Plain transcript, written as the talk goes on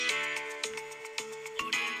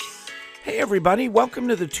Hey, everybody, welcome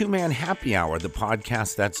to the Two Man Happy Hour, the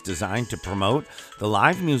podcast that's designed to promote the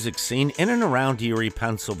live music scene in and around Erie,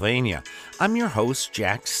 Pennsylvania. I'm your host,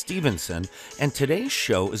 Jack Stevenson, and today's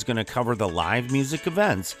show is going to cover the live music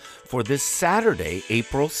events for this Saturday,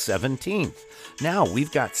 April 17th. Now,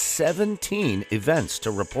 we've got 17 events to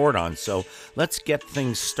report on, so let's get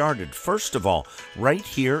things started. First of all, right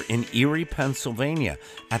here in Erie, Pennsylvania,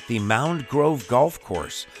 at the Mound Grove Golf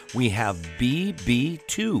Course, we have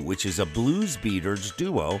BB2, which is a Blues Beaters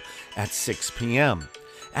duo, at 6 p.m.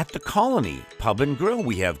 At the Colony Pub and Grill,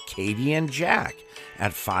 we have Katie and Jack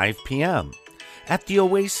at 5 p.m. At the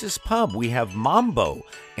Oasis Pub, we have Mambo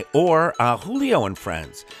or Julio and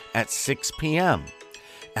Friends at 6 p.m.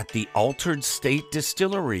 At the Altered State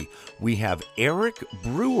Distillery, we have Eric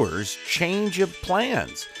Brewer's Change of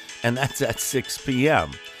Plans, and that's at 6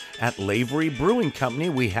 p.m. At Lavery Brewing Company,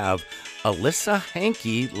 we have Alyssa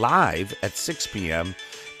Hankey live at 6 p.m.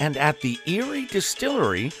 And at the Erie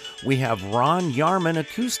Distillery, we have Ron Yarman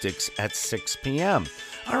Acoustics at 6 p.m.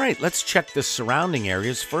 All right, let's check the surrounding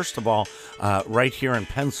areas. First of all, right here in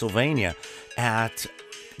Pennsylvania, at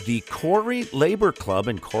the Corey Labor Club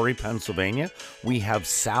in Corey, Pennsylvania, we have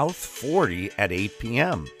South 40 at 8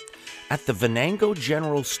 p.m. At the Venango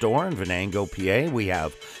General Store in Venango, PA, we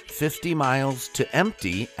have 50 Miles to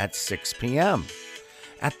Empty at 6 p.m.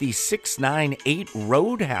 At the 698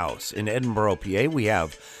 Roadhouse in Edinboro, PA, we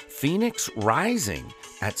have Phoenix Rising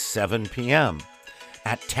at 7 p.m.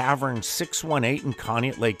 At Tavern 618 in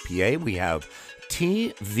Conneaut Lake, PA, we have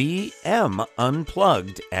TVM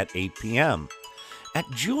Unplugged at 8 p.m. At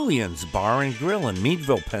Julian's Bar and Grill in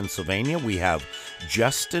Meadville, Pennsylvania, we have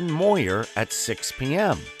Justin Moyer at 6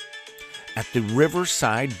 p.m. At the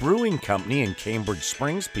Riverside Brewing Company in Cambridge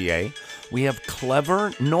Springs, PA, we have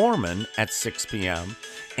Clever Norman at 6 p.m.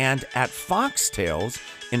 And at Foxtails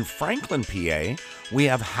in Franklin, PA, we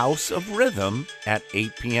have House of Rhythm at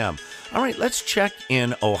 8 p.m. All right, let's check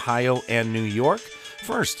in Ohio and New York.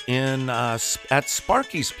 First, at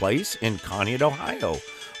Sparky's Place in Conneaut, Ohio,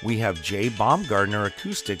 we have Jay Baumgartner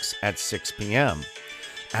Acoustics at 6 p.m.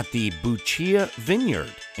 At the Buccia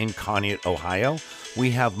Vineyard in Conneaut, Ohio, we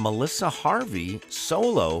have Melissa Harvey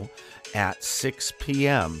solo at 6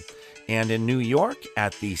 p.m. And in New York,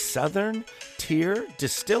 at the Southern Tier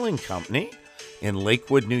Distilling Company in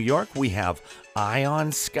Lakewood, New York, we have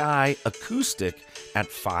Ion Sky Acoustic at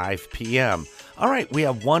 5 p.m. All right, we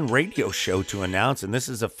have one radio show to announce, and this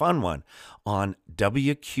is a fun one. On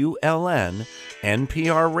WQLN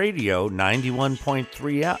NPR Radio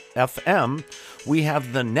 91.3 FM, we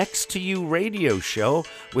have the Next to You radio show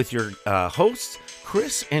with your hosts,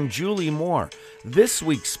 Chris and Julie Moore. This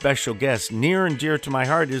week's special guest, near and dear to my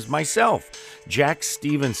heart, is myself, Jack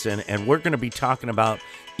Stevenson, and we're going to be talking about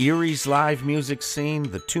Erie's live music scene,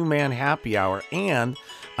 the two-man happy hour, and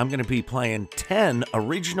I'm going to be playing 10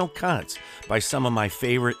 original cuts by some of my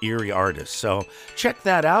favorite Erie artists. So check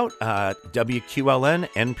that out, WQLN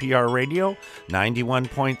NPR Radio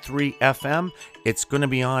 91.3 FM. It's going to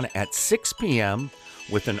be on at 6 p.m.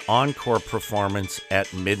 with an encore performance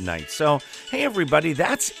at midnight. So, hey, everybody,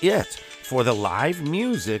 that's it for the live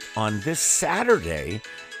music on this Saturday,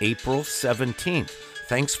 April 17th.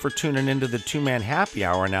 Thanks for tuning into the Two-Man Happy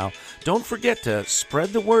Hour. Now, don't forget to spread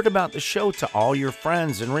the word about the show to all your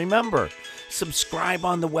friends. And remember, subscribe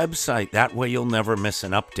on the website. That way you'll never miss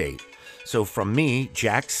an update. So from me,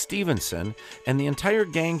 Jack Stevenson, and the entire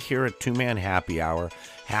gang here at Two-Man Happy Hour,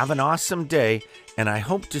 have an awesome day, and I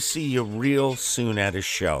hope to see you real soon at a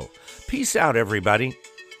show. Peace out, everybody.